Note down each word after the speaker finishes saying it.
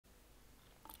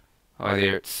Hi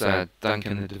there, it's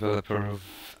Duncan, the developer of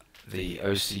the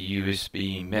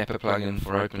OCUSBMapper plugin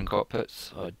for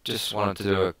OpenCockpits. I just wanted to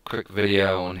do a quick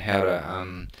video on how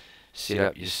to set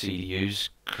up your CDUs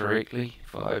correctly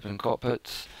for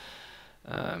OpenCockpits.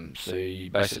 So you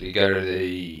basically go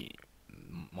to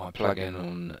my plugin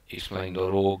on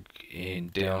explain.org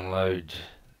and download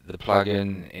the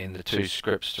plugin and the two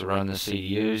scripts to run the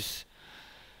CDUs.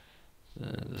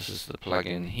 This is the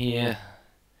plugin here,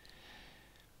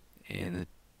 and the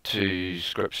two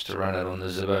scripts to run it on the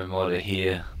zibo mod are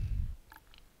here.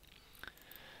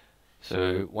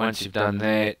 So once you've done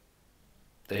that,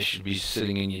 they should be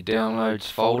sitting in your downloads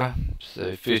folder.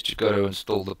 So first you've got to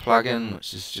install the plugin,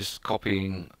 which is just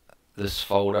copying this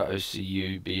folder,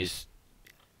 OCU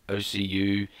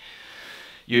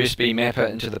USB mapper,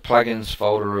 into the plugins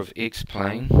folder of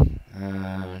Xplane.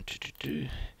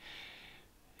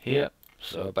 Here.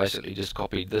 So I basically just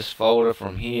copied this folder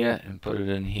from here and put it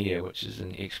in here, which is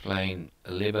in Xplane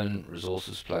 11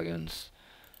 resources plugins.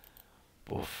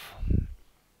 Boof.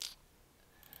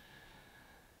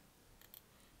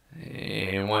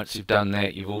 And once you've done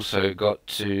that, you've also got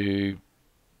to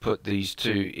put these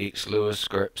two Lewis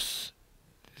scripts,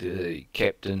 the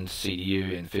Captain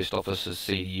CDU and First Officer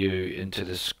CDU, into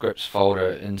the scripts folder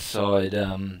inside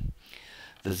the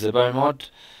zibo mod.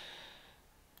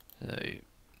 So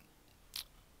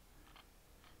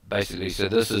basically, so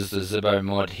this is the zibo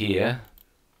mod here,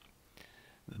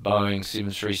 the Boeing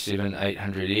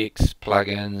 737-800X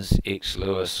plugins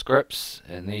Lewis scripts,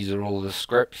 and these are all the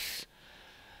scripts.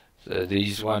 So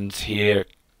these ones here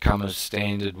come as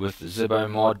standard with the zibo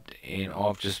mod, and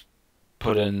I've just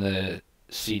put in the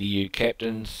CDU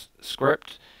Captain's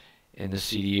script and the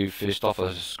CDU First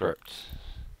Officer script.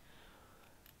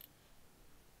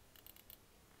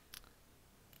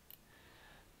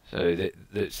 So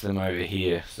that's them over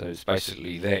here. So it's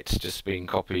basically that's just been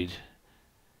copied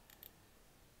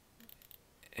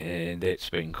and that's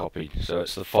been copied. So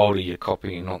it's the folder you're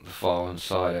copying, not the file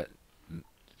inside it.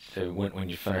 So when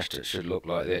you finished, it should look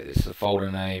like that. It's the folder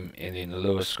name and then the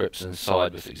Lewis scripts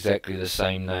inside with exactly the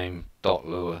same name,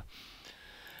 .lua.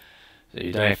 So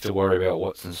you don't have to worry about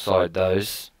what's inside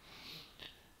those.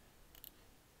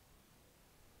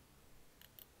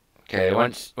 Okay,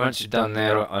 once you've done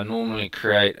that, I normally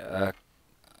create a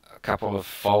couple of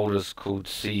folders called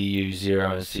CDU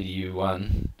 0 and CDU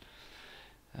 1.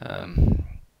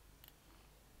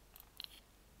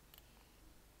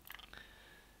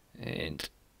 And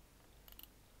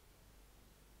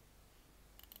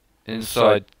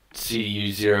inside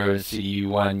CDU 0 and CDU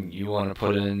 1, you want to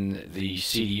put in the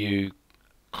CDU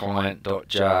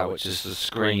client.jar, which is the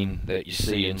screen that you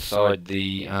see inside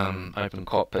the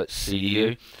OpenCockpits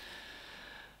CDU.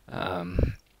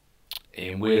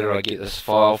 And where did I get this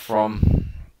file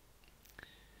from?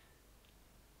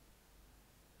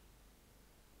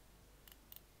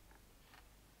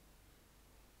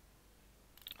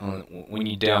 When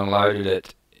you downloaded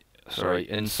it,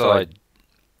 inside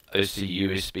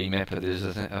OCUSBMapper, there's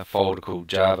a folder called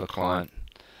Java Client,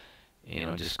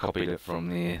 and I just copied it from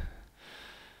there.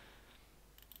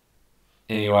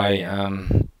 Anyway,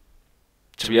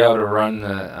 to be able to run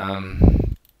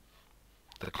the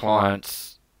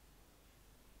clients,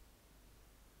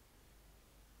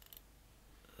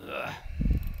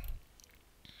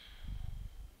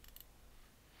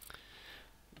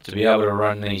 to be able to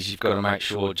run these, you've got to make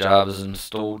sure Java's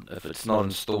installed. If it's not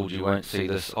installed, you won't see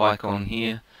this icon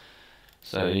here.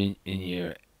 So in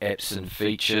your apps and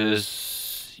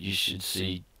features, you should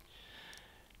see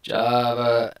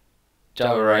Java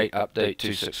 8 update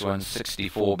 261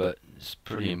 64-bit. It's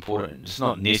pretty important. It's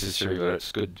not necessary, but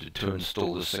it's good to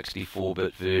install the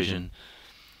 64-bit version.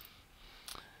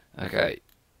 Okay.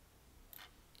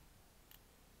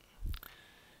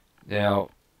 Now,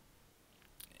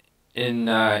 in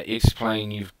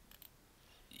Xplane,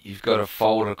 you've got a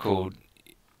folder called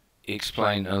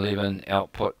Xplane 11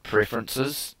 output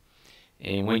preferences,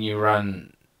 and when you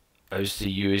run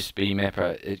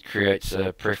OCUSBMapper, it creates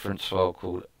a preference file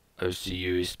called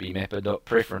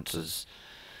OCUSBMapper.preferences.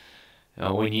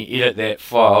 Now, when you edit that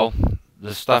file,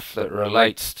 the stuff that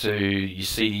relates to your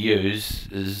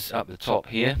CDUs is up the top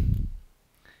here.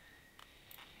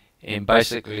 And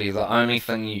basically the only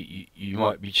thing you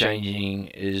might be changing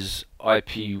is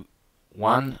IP1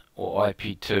 or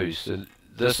IP2. So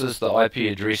this is the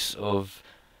IP address of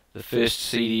the first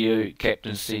CDU,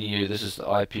 Captain CDU. This is the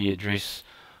IP address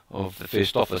of the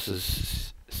First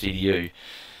Officer's CDU.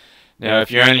 Now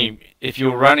if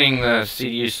you're running the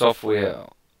CDU software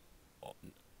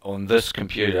on this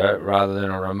computer rather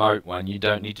than a remote one, you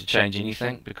don't need to change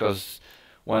anything, because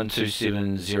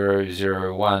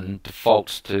 127001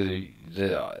 defaults to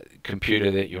the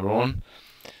computer that you're on.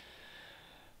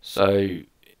 So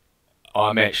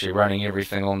I'm actually running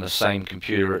everything on the same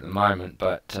computer at the moment,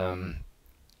 but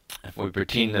if we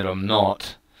pretend that I'm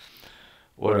not,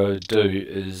 what I would do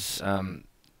is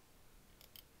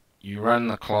you run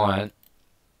the client,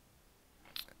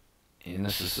 and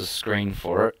this is the screen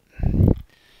for it,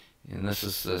 and this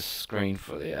is the screen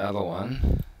for the other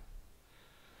one.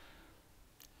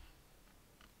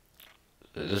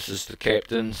 This is the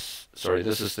captain's,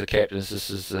 this is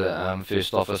the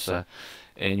first officer,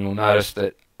 and you'll notice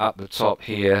that up the top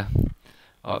here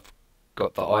I've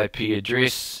got the IP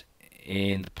address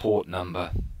and the port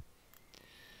number.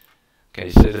 Okay,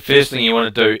 so the first thing you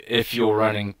want to do if you're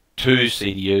running two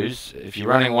CDUs, if you're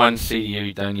running one CDU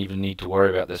you don't even need to worry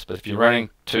about this, but if you're running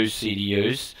two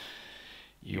CDUs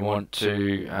you want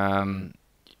to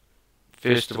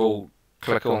first of all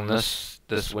click on this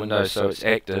window so it's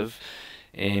active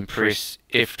and press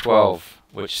F12,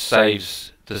 which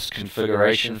saves this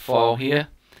configuration file here,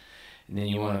 and then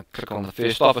you want to click on the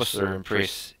first officer and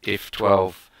press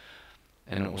F12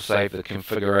 and it will save the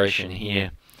configuration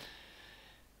here.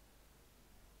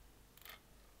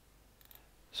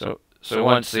 So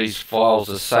once these files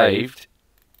are saved,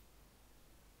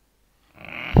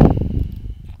 it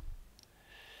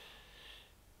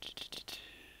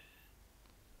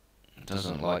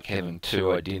doesn't like having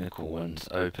two identical ones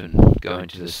open going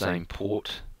to the same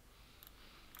port.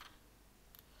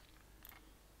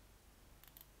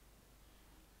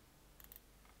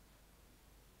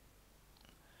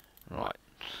 Right.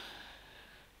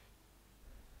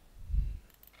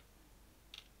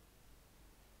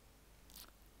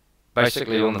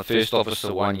 Basically on the first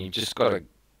officer one you just got to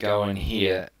go in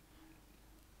here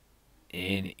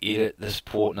and edit this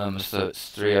port number so it's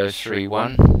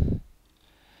 3031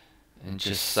 and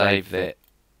just save that.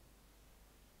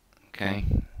 Okay,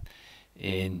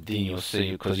 and then you'll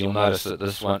see, because you'll notice that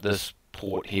this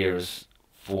port here is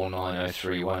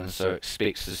 49031, so it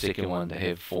expects the second one to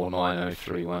have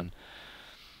 49031.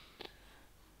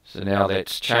 So now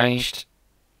that's changed.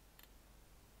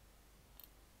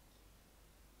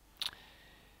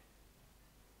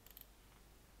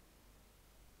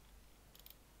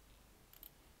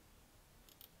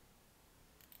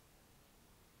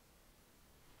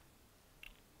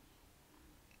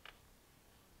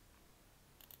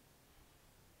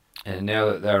 And now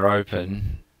that they're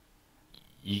open,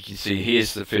 you can see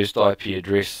here's the first IP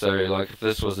address. So like if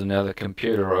this was another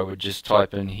computer, I would just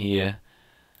type in here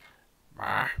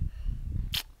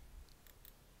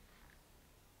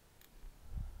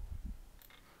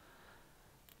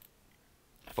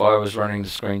if I was running the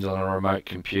screens on a remote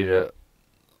computer,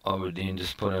 I would then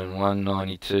just put in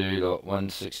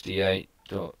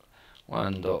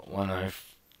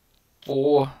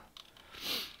 192.168.1.104,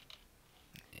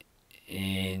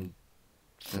 and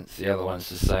since the other one's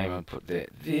the same, I'll put that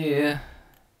there.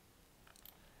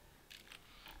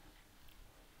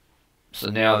 So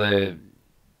now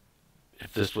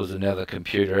if this was another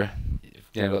computer, you've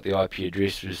now got the IP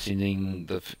address, we're sending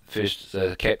the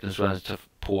captain's one to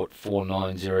port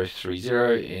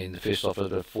 49030 and the first officer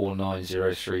to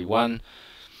 49031.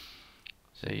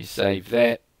 So you save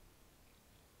that.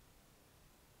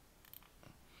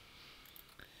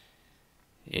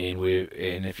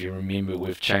 And if you remember,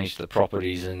 we've changed the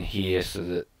properties in here so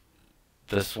that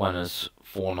this one is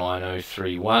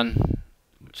 49031,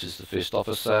 which is the first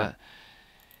officer,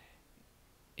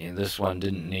 and this one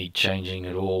didn't need changing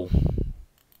at all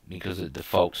because it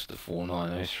defaults to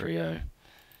 49030.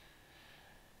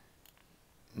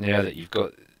 Now that you've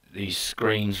got these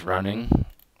screens running,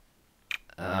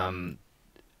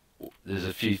 there's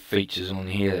a few features on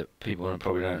here that people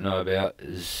probably don't know about.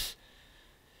 Is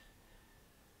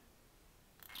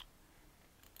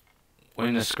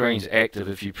when the screen's active,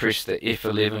 if you press the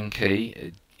F11 key,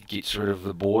 it gets rid of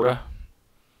the border.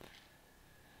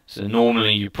 So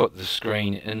normally you put the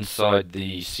screen inside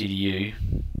the CDU,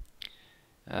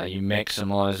 you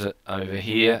maximize it over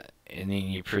here, and then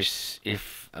you press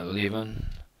F11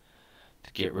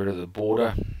 to get rid of the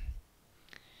border.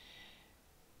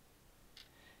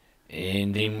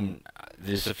 And then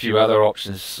there's a few other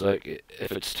options, like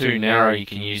if it's too narrow you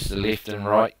can use the left and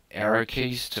right arrow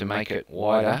keys to make it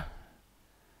wider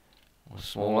or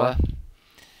smaller.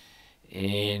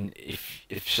 And if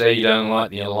say you don't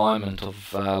like the alignment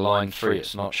of line 3,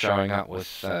 it's not showing up with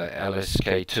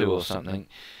LSK2 or something,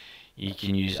 you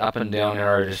can use up and down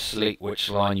arrow to select which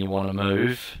line you want to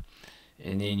move,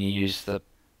 and then you use the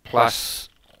plus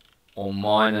or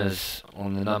minus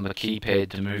on the number keypad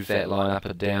to move that line up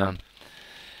or down.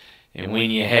 And when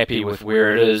you're happy with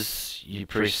where it is, you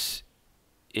press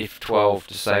F12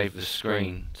 to save the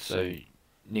screen. So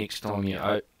next time you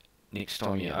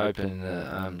open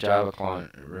the Java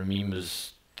client, it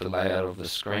remembers the layout of the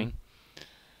screen.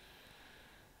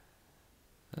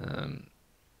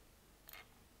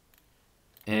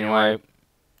 Anyway,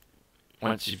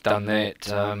 once you've done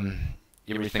that,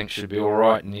 everything should be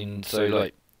alright, and then so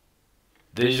like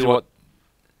these are what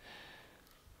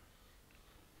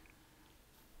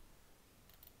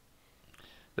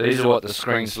the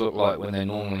screens look like when they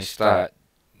normally start.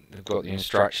 They've got the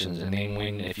instructions, and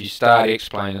then if you start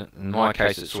X-Plane, in my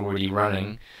case it's already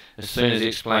running, as soon as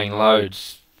X-Plane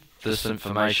loads, this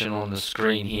information on the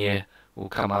screen here will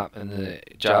come up in the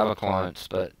Java clients.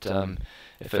 But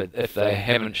if they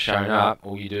haven't shown up,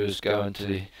 all you do is go into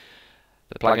the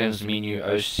plugins menu,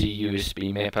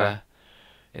 OCUSBMapper,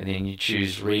 and then you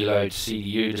choose Reload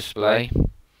CDU Display,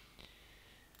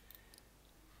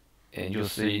 and you'll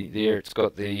see there it's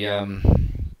got the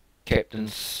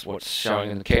captains, what's showing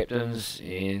in the captains,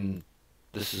 and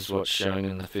this is what's showing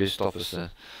in the first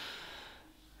officer.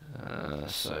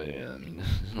 So I mean,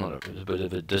 it's not a bit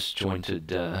of a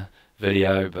disjointed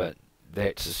video, but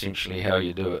that's essentially how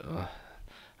you do it. I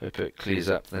hope it clears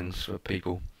up things for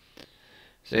people.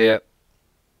 See ya.